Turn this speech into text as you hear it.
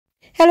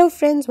Hello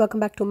friends, welcome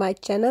back to my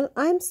channel.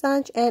 I'm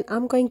Sanj and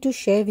I'm going to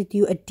share with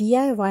you a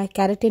DIY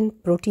keratin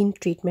protein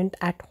treatment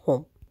at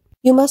home.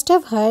 You must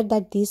have heard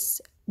that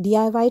these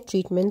DIY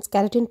treatments,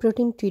 keratin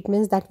protein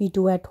treatments that we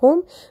do at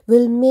home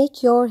will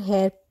make your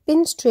hair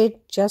pin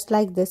straight just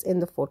like this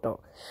in the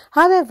photo.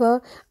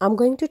 However, I'm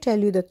going to tell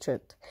you the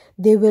truth.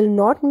 They will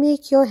not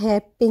make your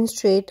hair pin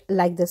straight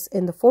like this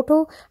in the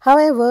photo.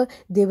 However,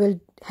 they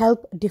will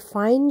help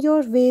define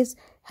your waves,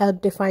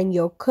 help define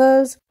your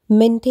curls,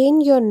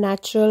 maintain your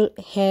natural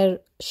hair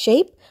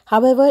shape.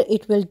 However,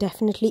 it will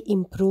definitely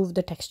improve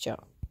the texture.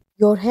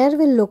 Your hair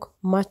will look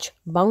much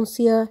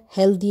bouncier,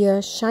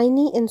 healthier,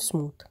 shiny and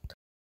smooth.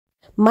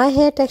 My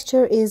hair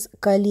texture is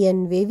curly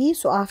and wavy,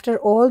 so after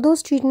all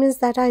those treatments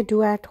that I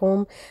do at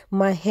home,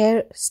 my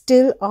hair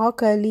still are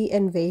curly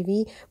and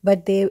wavy,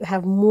 but they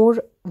have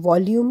more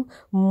volume,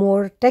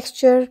 more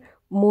texture,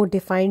 more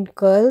defined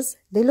curls.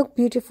 They look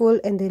beautiful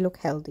and they look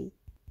healthy.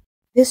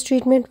 This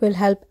treatment will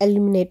help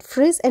eliminate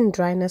frizz and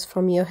dryness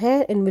from your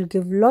hair and will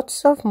give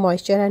lots of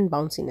moisture and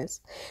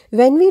bounciness.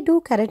 When we do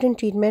keratin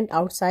treatment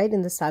outside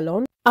in the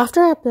salon,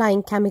 after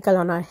applying chemical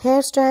on our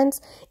hair strands,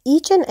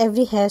 each and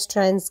every hair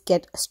strands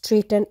get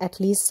straightened at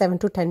least 7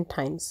 to 10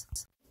 times,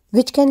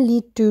 which can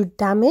lead to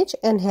damage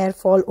and hair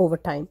fall over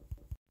time.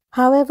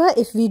 However,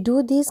 if we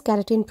do these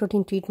keratin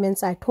protein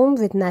treatments at home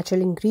with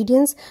natural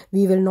ingredients,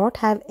 we will not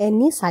have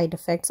any side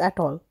effects at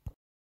all.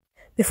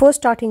 Before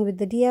starting with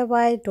the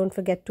DIY, don't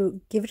forget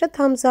to give it a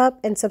thumbs up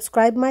and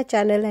subscribe my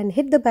channel and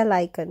hit the bell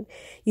icon.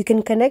 You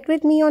can connect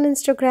with me on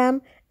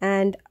Instagram,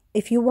 and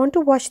if you want to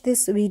watch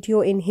this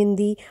video in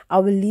Hindi, I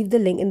will leave the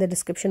link in the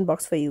description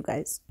box for you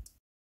guys.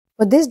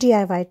 For this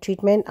DIY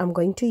treatment, I'm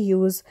going to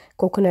use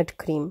coconut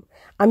cream.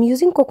 I'm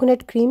using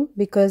coconut cream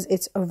because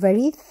it's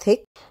very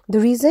thick. The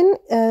reason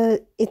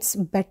it's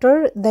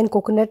better than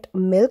coconut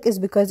milk is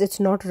because it's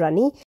not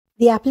runny.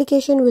 The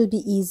application will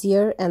be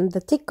easier and the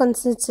thick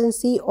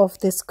consistency of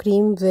this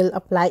cream will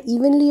apply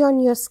evenly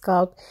on your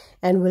scalp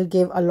and will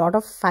give a lot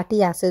of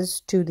fatty acids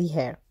to the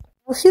hair.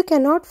 If you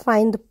cannot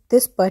find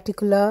this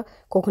particular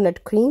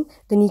coconut cream,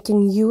 then you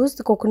can use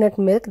the coconut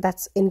milk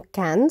that's in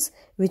cans,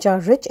 which are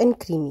rich and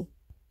creamy.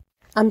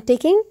 I'm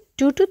taking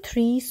 2 to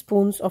 3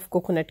 spoons of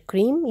coconut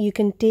cream. You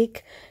can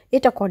take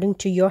it according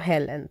to your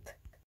hair length.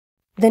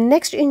 The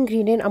next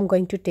ingredient I'm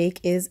going to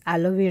take is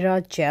aloe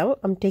vera gel.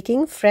 I'm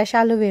taking fresh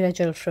aloe vera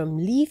gel from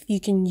leaf.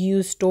 You can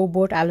use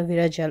store-bought aloe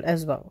vera gel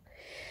as well.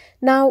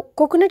 Now,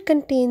 coconut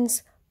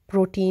contains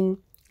protein,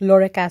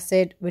 lauric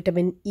acid,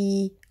 vitamin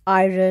E,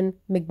 iron,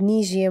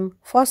 magnesium,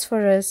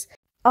 phosphorus.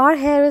 Our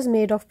hair is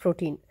made of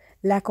protein.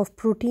 Lack of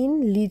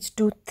protein leads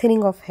to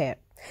thinning of hair.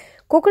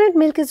 Coconut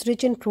milk is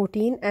rich in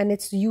protein and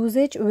its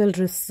usage will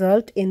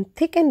result in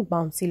thick and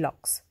bouncy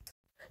locks.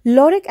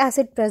 Lauric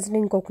acid present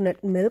in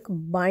coconut milk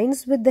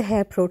binds with the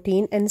hair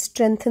protein and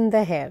strengthens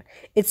the hair.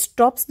 It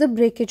stops the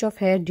breakage of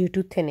hair due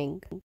to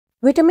thinning.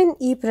 Vitamin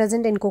E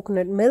present in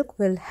coconut milk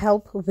will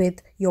help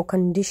with your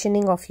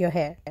conditioning of your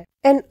hair.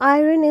 And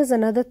iron is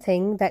another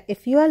thing that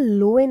if you are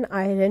low in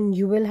iron,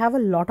 you will have a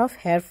lot of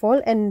hair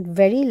fall and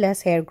very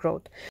less hair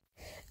growth.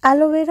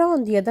 Aloe vera,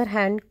 on the other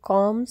hand,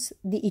 calms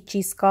the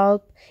itchy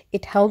scalp,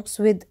 it helps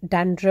with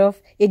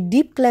dandruff, it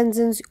deep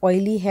cleanses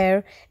oily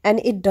hair, and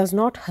it does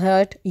not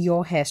hurt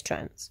your hair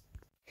strands.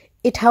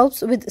 It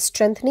helps with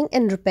strengthening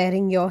and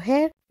repairing your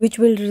hair, which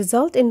will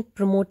result in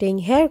promoting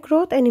hair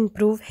growth and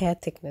improve hair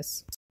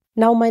thickness.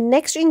 Now, my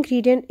next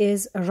ingredient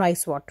is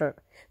rice water.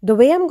 The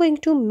way I'm going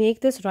to make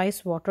this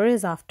rice water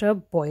is after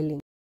boiling.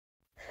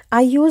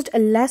 I used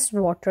less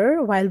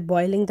water while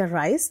boiling the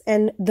rice,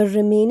 and the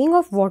remaining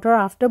of water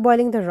after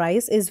boiling the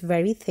rice is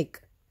very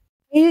thick.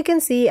 Here you can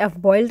see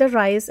I've boiled the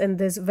rice and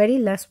there's very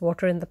less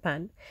water in the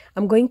pan.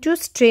 I'm going to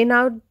strain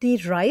out the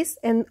rice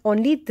and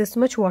only this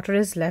much water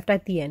is left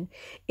at the end.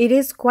 It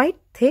is quite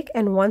thick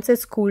and once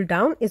it's cooled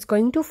down, it's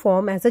going to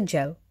form as a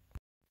gel.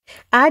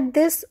 Add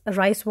this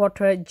rice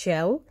water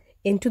gel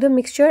into the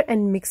mixture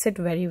and mix it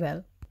very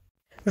well.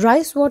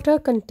 Rice water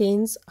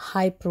contains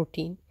high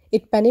protein.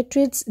 It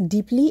penetrates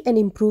deeply and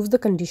improves the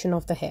condition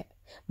of the hair,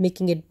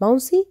 making it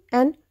bouncy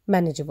and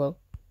manageable.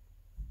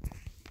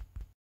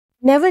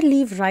 Never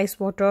leave rice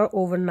water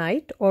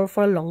overnight or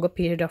for a longer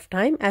period of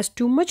time, as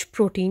too much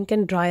protein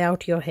can dry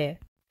out your hair.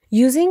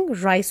 Using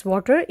rice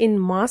water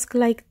in mask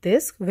like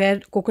this,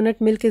 where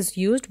coconut milk is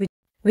used,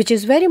 which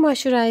is very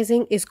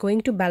moisturizing, is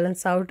going to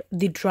balance out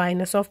the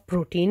dryness of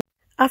protein.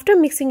 After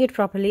mixing it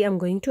properly, I'm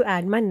going to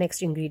add my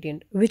next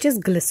ingredient, which is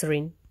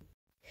glycerin.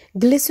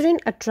 Glycerin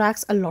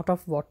attracts a lot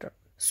of water.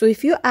 So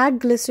if you add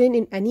glycerin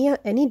in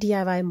any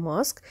DIY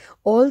mask,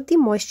 all the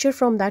moisture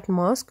from that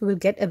mask will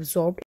get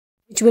absorbed,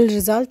 which will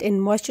result in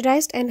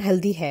moisturized and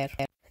healthy hair.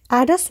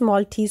 Add a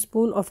small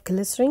teaspoon of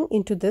glycerin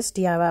into this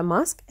DIY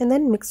mask and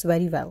then mix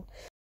very well.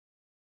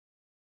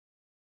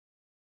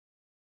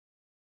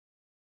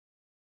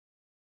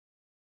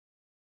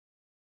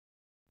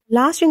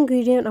 Last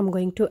ingredient I'm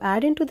going to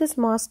add into this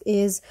mask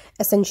is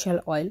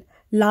essential oil.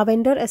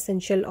 lavender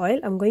essential oil.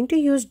 I'm going to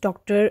use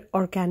Dr.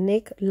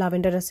 Organic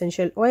lavender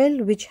essential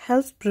oil, which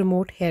helps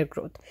promote hair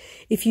growth.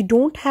 If you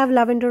don't have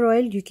lavender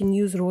oil, you can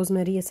use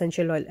rosemary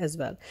essential oil as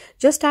well.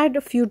 Just add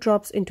a few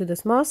drops into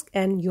this mask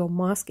and your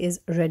mask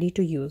is ready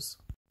to use.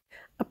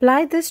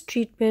 Apply this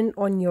treatment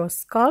on your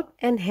scalp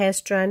and hair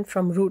strand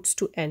from roots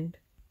to end.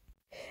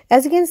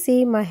 As you can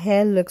see, my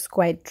hair looks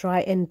quite dry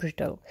and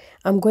brittle.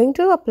 I'm going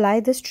to apply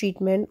this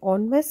treatment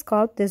on my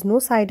scalp. There's no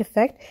side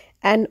effect,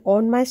 and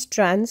on my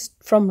strands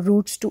from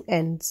roots to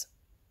ends.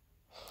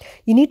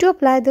 You need to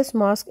apply this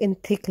mask in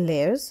thick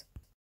layers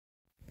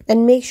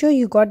and make sure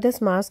you got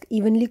this mask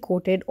evenly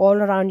coated all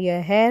around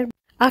your hair.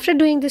 After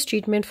doing this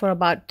treatment for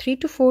about 3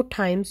 to 4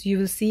 times, you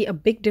will see a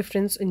big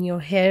difference in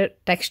your hair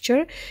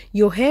texture.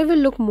 Your hair will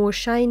look more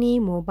shiny,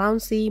 more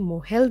bouncy,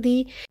 more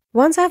healthy.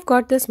 Once I've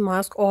got this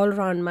mask all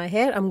around my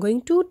hair, I'm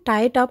going to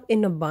tie it up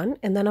in a bun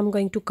and then I'm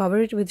going to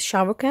cover it with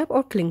shower cap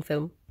or cling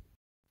film.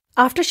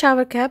 After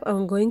shower cap,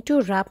 I'm going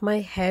to wrap my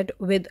head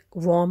with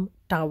warm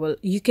towel.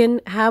 You can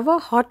have a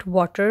hot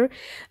water,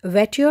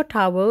 wet your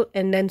towel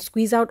and then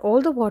squeeze out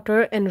all the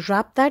water and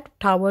wrap that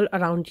towel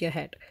around your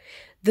head.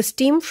 The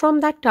steam from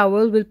that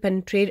towel will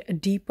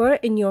penetrate deeper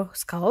in your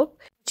scalp,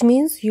 which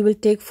means you will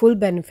take full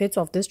benefits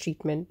of this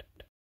treatment.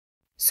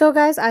 So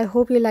guys, I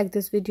hope you like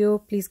this video.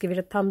 Please give it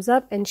a thumbs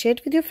up and share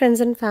it with your friends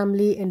and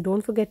family, and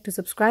don't forget to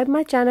subscribe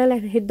my channel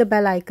and hit the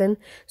bell icon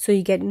so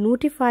you get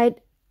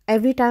notified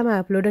every time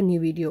I upload a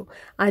new video.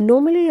 I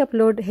normally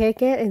upload hair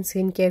care and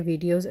skincare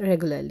videos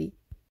regularly.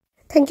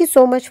 Thank you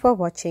so much for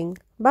watching.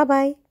 Bye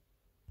bye.